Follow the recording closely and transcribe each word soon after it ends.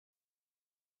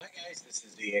Hi guys, this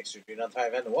is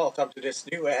dx3395 and welcome to this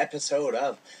new episode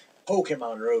of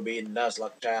Pokemon Ruby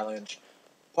Nuzlock Challenge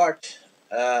part,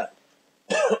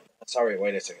 sorry,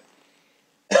 wait a second.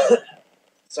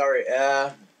 Sorry,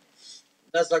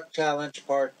 Nuzlock Challenge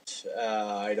part,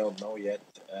 I don't know yet.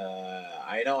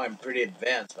 I know I'm pretty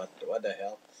advanced, but what the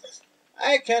hell?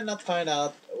 I cannot find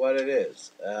out what it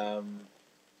is.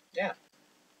 Yeah,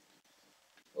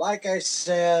 like I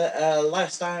said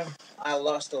last time, I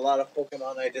lost a lot of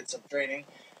Pokemon, I did some training,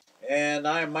 and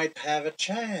I might have a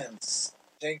chance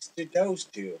thanks to those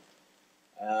two.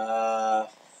 Uh,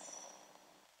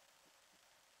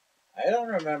 I don't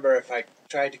remember if I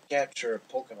tried to capture a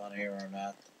Pokemon here or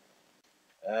not.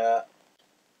 Uh,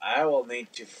 I will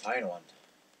need to find one.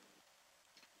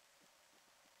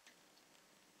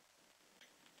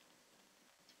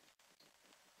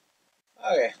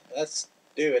 Okay, let's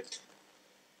do it.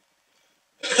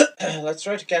 Let's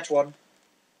try to catch one.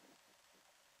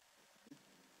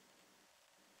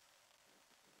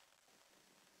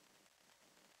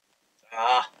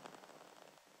 Ah,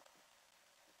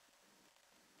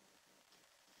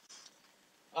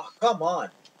 oh, come on.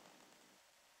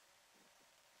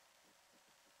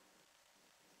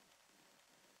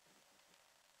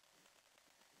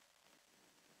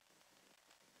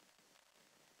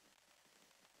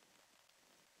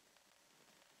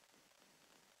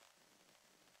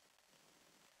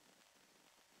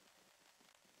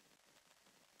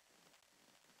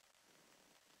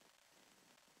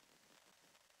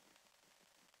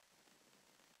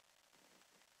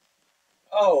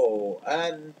 Oh,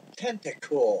 and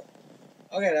Tentacool.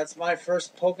 Okay, that's my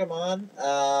first Pokemon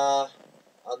on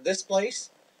this place.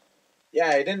 Yeah,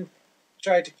 I didn't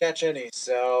try to catch any,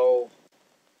 so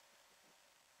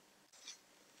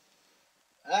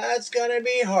that's gonna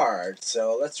be hard.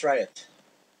 So let's try it.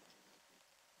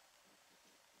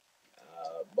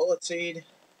 Bullet Seed.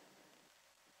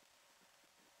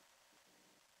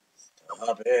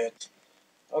 Stop it.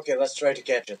 Okay, let's try to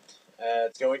catch it.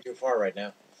 It's going too far right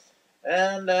now.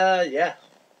 And, yeah,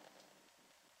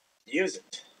 use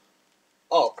it.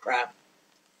 Oh, crap.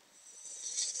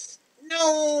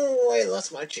 No, I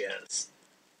lost my chance.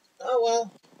 Oh,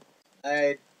 well,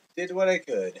 I did what I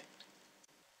could.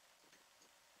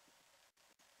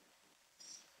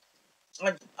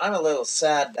 I'm a little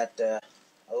sad that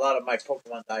a lot of my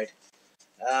Pokemon died.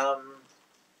 Um,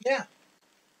 yeah,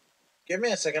 give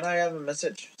me a second, I have a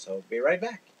message, so be right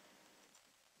back.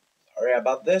 Sorry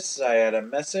about this, I had a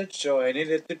message, so I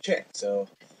needed to check, so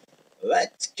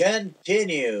let's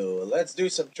continue. Let's do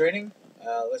some training.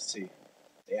 Let's see.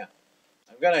 Yeah.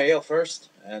 I'm gonna heal first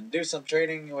and do some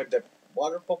training with the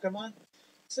water Pokemon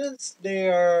since they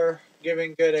are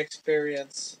giving good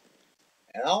experience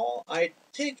and all. I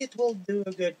think it will do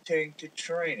a good thing to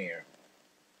train here.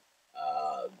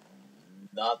 Uh,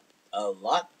 Not a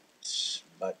lot,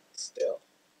 but still.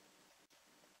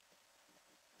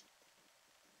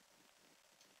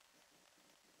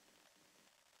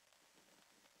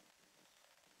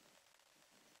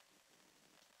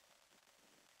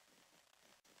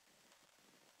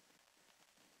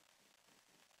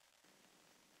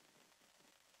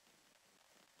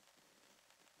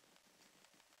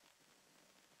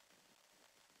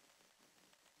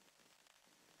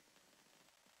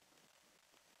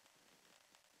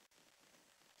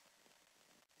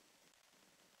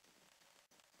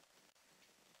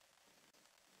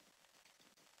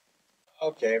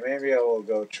 Okay, maybe I will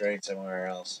go train somewhere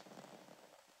else.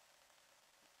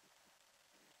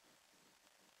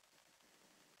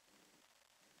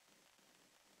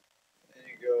 There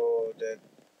you go. The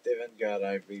Devon God,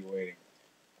 I'd be waiting.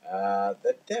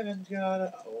 The Devon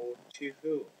God. Oh, to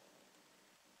who?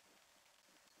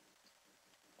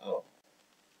 Oh,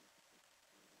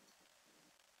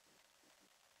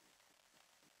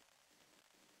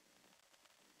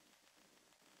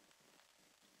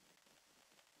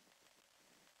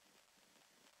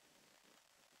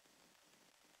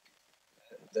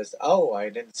 this. Oh, I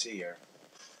didn't see her.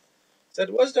 Said,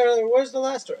 where's the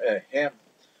last, him?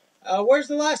 Where's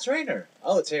the last trainer?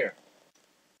 Oh, it's here.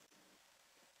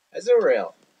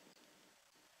 Azuriel.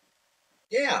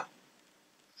 Yeah,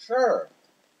 sure.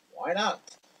 Why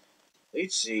not?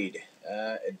 Leech Seed.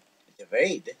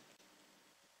 Evade.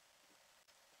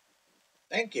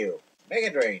 Thank you. Mega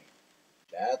Drain.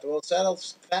 That will settle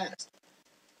fast.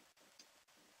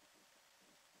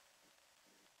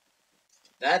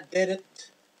 That did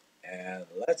it. And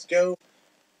let's go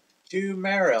to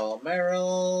Meryl.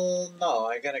 Meryl, no,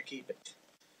 I gotta keep it.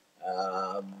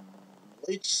 Um,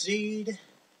 Leech Seed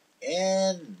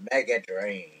and Mega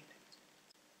Drain.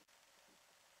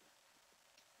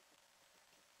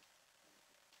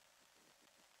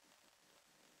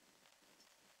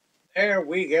 There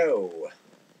we go.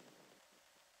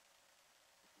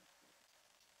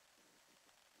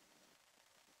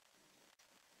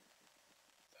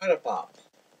 Soda pop.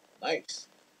 Nice.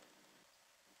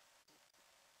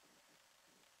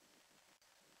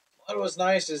 What was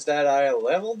nice is that I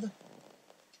leveled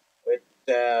with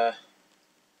uh,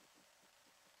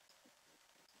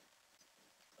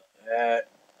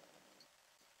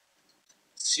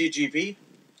 CGP,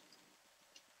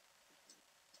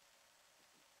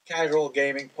 Casual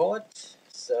Gaming Poet.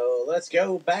 So let's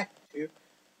go back to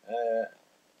uh,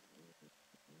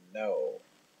 no.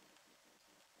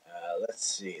 Let's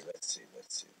see.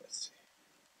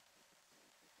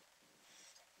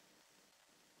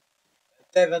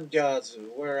 Devon Gods,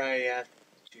 where I at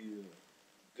to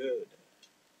good.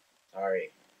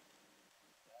 Sorry.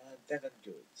 Devon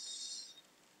Goods.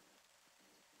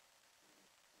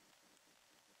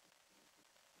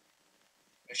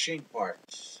 Machine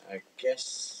parts. I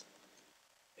guess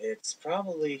it's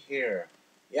probably here.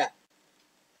 Yeah.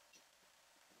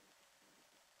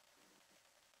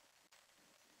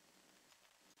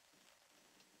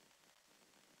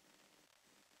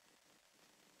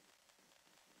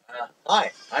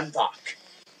 Hi, I'm Doc.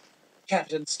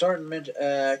 Captain Stern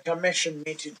commissioned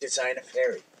me to design a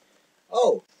ferry.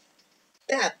 Oh,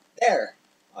 that there.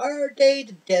 Are they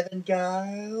the Devon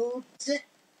Gods?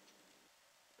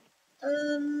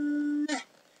 Um,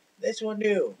 this one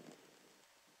do.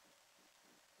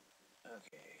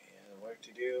 Okay, work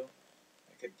to do.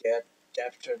 I could get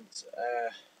Captain's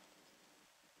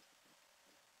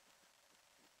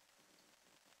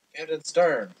Captain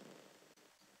Stern.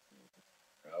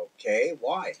 Okay,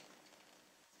 why?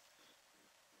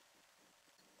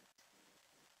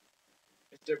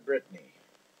 Mr. Brittany.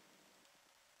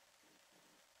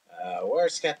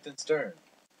 Where's Captain Stern?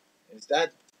 Is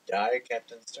that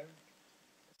Captain Stern?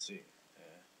 Let's see.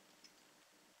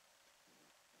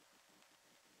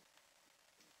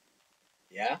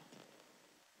 Yeah,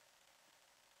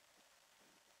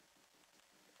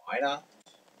 why not?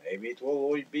 Maybe it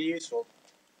will be useful.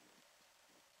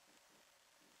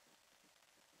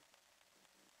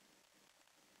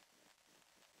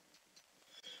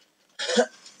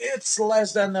 It's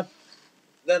less than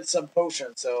some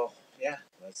potion, so yeah,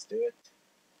 let's do it.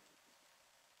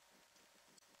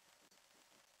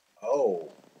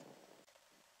 Oh,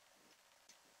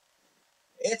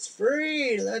 it's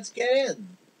free. Let's get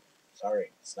in.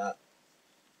 Sorry, it's not,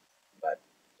 but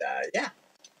yeah,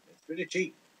 it's pretty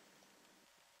cheap.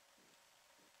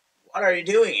 What are you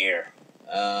doing here?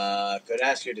 Could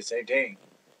ask you the same thing.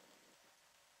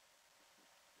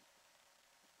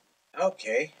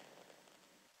 Okay.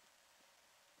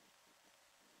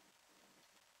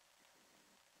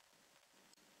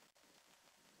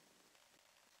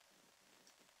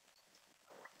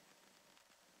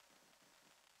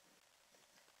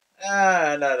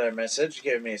 Another message.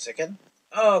 Give me a second.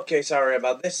 Okay, sorry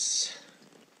about this.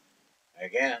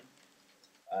 Again.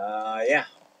 Yeah.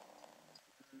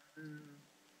 Mm,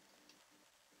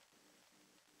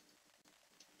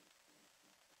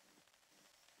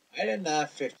 I didn't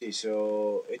have 50,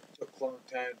 so it took a long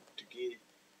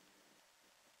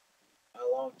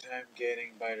time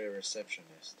getting by the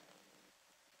receptionist.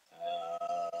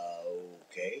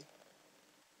 Okay.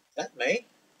 That may,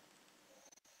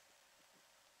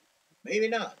 maybe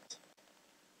not.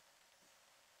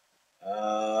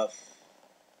 Uh,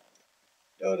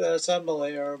 go to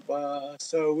assembly,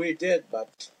 so we did,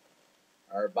 but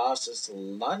our boss's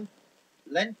lunch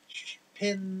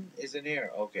pin isn't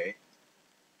here. Okay.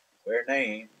 We're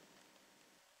name.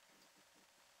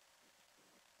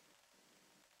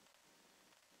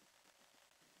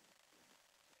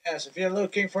 Yes, if you're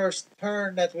looking for a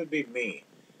turn, that would be me.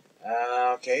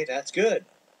 Okay, that's good.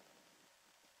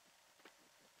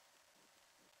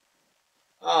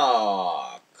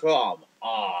 Oh, come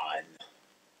on.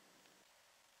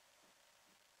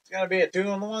 It's gonna be a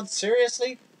 2-on-1?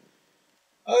 Seriously?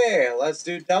 Okay, let's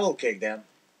do double kick then.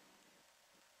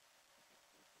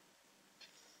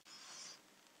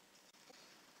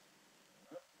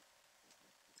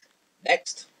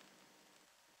 Next.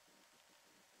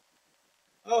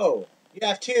 Oh, you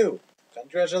have two.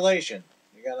 Congratulations.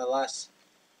 You're gonna last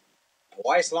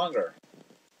twice longer.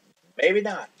 Maybe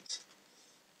not.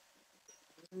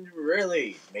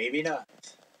 Really, maybe not.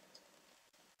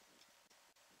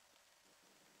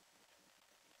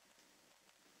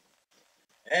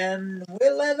 And we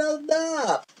leveled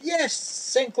up. Yes,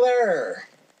 Sinclair.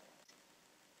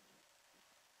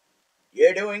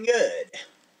 You're doing good.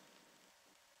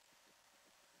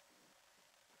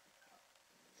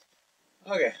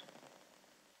 Okay,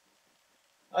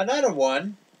 another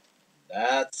one.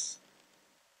 That's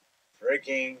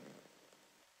freaking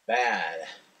bad.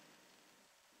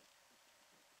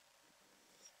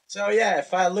 So yeah,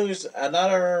 if I lose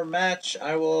another match,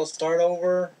 I will start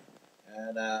over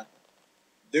and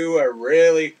do a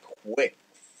really quick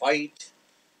fight.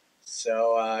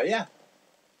 So yeah,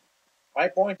 my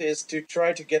point is to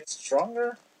try to get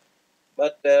stronger.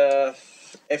 But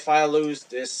if I lose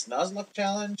this nuzlock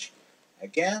challenge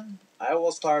again, I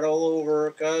will start all over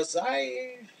because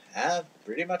I have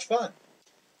pretty much fun.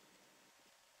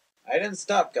 I didn't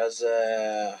stop because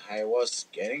I was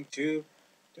getting too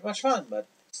much fun, but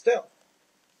still.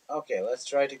 Okay, let's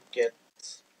try to get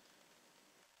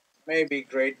maybe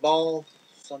great ball,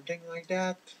 something like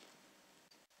that.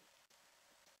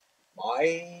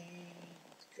 My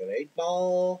great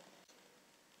ball.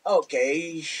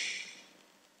 Okay,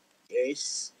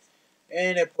 yes,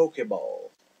 and a pokeball.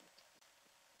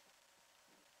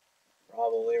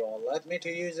 Probably won't let me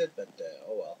to use it, but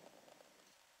oh well.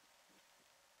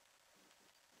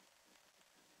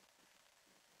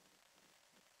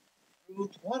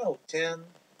 Route 1010.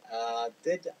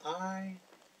 Did I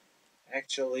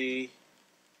actually?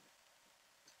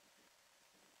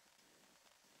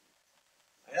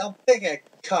 I don't think I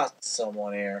caught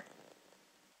someone here.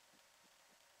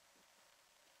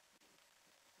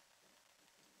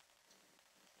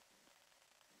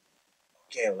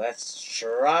 Okay, let's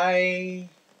try.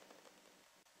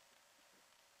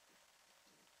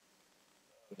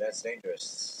 Ooh, that's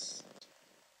dangerous.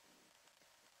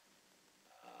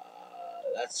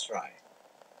 Let's try.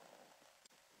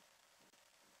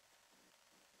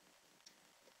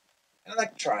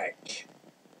 Electric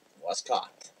was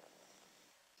caught.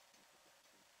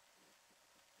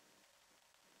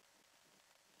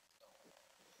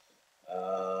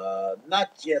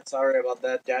 Not yet. Sorry about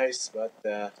that, guys. But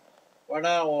for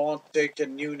now, I want to take a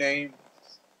new name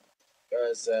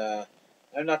because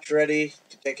I'm not ready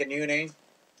to take a new name.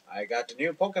 I got a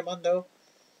new Pokemon though.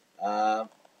 Uh,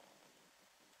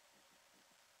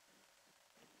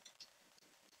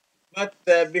 but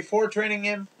before training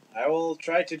him, I will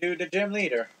try to do the gym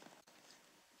leader.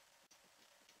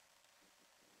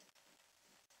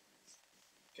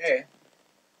 Okay,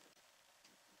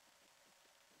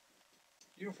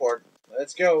 you Ford.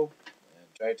 Let's go and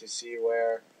try to see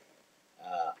where.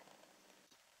 Uh,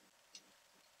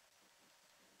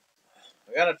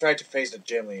 I gotta try to face the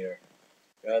gym leader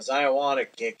because I want to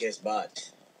kick his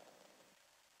butt.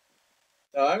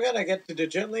 So I'm gonna get to the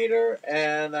gym leader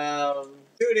and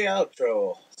do the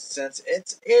outro since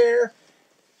it's here.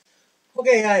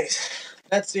 Okay, guys,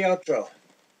 that's the outro.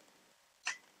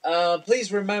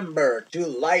 Please remember to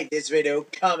like this video,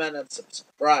 comment, and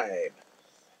subscribe.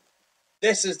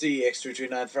 This is the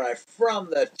dx3395 from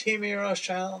the Team Heroes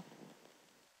channel.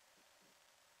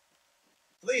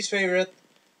 Please favorite.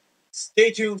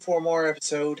 Stay tuned for more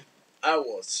episode. I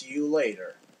will see you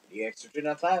later. The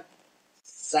dx3395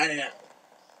 signing out.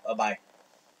 Bye bye.